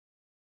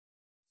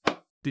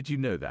Did you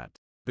know that?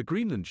 The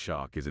Greenland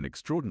shark is an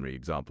extraordinary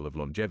example of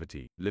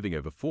longevity, living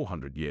over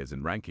 400 years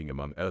and ranking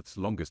among Earth's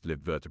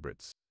longest-lived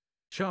vertebrates.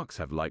 Sharks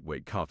have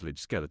lightweight cartilage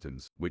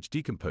skeletons, which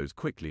decompose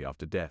quickly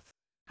after death.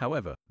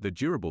 However, the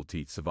durable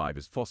teeth survive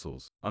as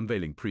fossils,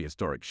 unveiling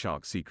prehistoric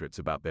shark secrets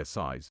about their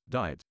size,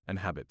 diet, and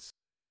habits.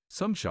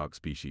 Some shark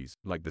species,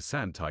 like the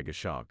sand tiger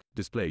shark,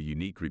 display a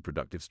unique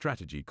reproductive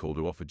strategy called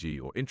oophagy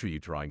or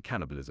intrauterine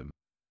cannibalism.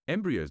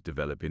 Embryos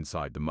develop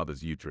inside the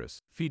mother's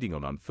uterus, feeding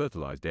on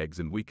unfertilized eggs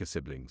and weaker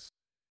siblings.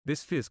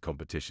 This fierce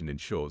competition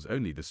ensures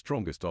only the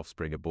strongest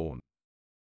offspring are born.